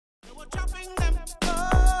chopping them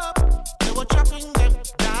up, they were chopping them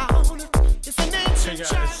down. It's an ancient Hey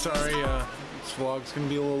guys, sorry, this vlog's gonna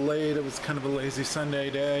be a little late. It was kind of a lazy Sunday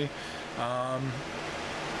day. I'll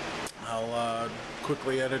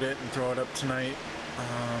quickly edit it and throw it up tonight.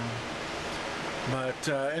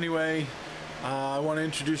 Anyway, I want to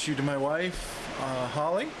introduce you to my wife,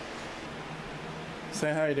 Holly.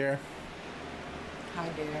 Say hi, dear. Hi,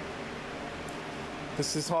 dear.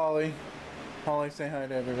 This is Holly. Holly, say hi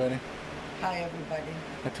to everybody. Hi, everybody.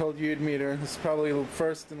 I told you you'd meet her. This is probably the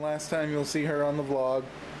first and last time you'll see her on the vlog.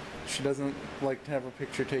 She doesn't like to have her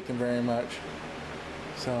picture taken very much.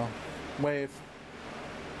 So, wave.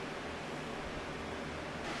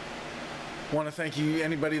 Want to thank you,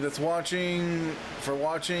 anybody that's watching, for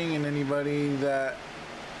watching, and anybody that,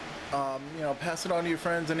 you know, pass it on to your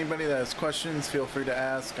friends. Anybody that has questions, feel free to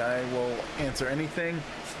ask. I will answer anything.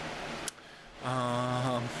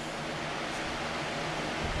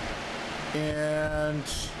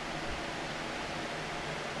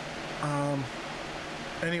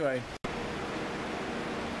 Anyway,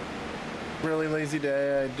 really lazy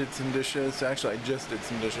day. I did some dishes. Actually, I just did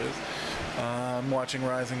some dishes. I'm watching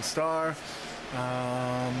Rising Star,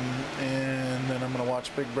 and then I'm gonna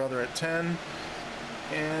watch Big Brother at 10.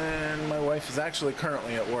 And my wife is actually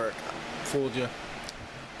currently at work. Fooled you.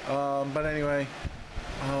 But anyway,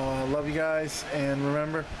 love you guys, and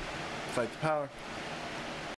remember, fight the power.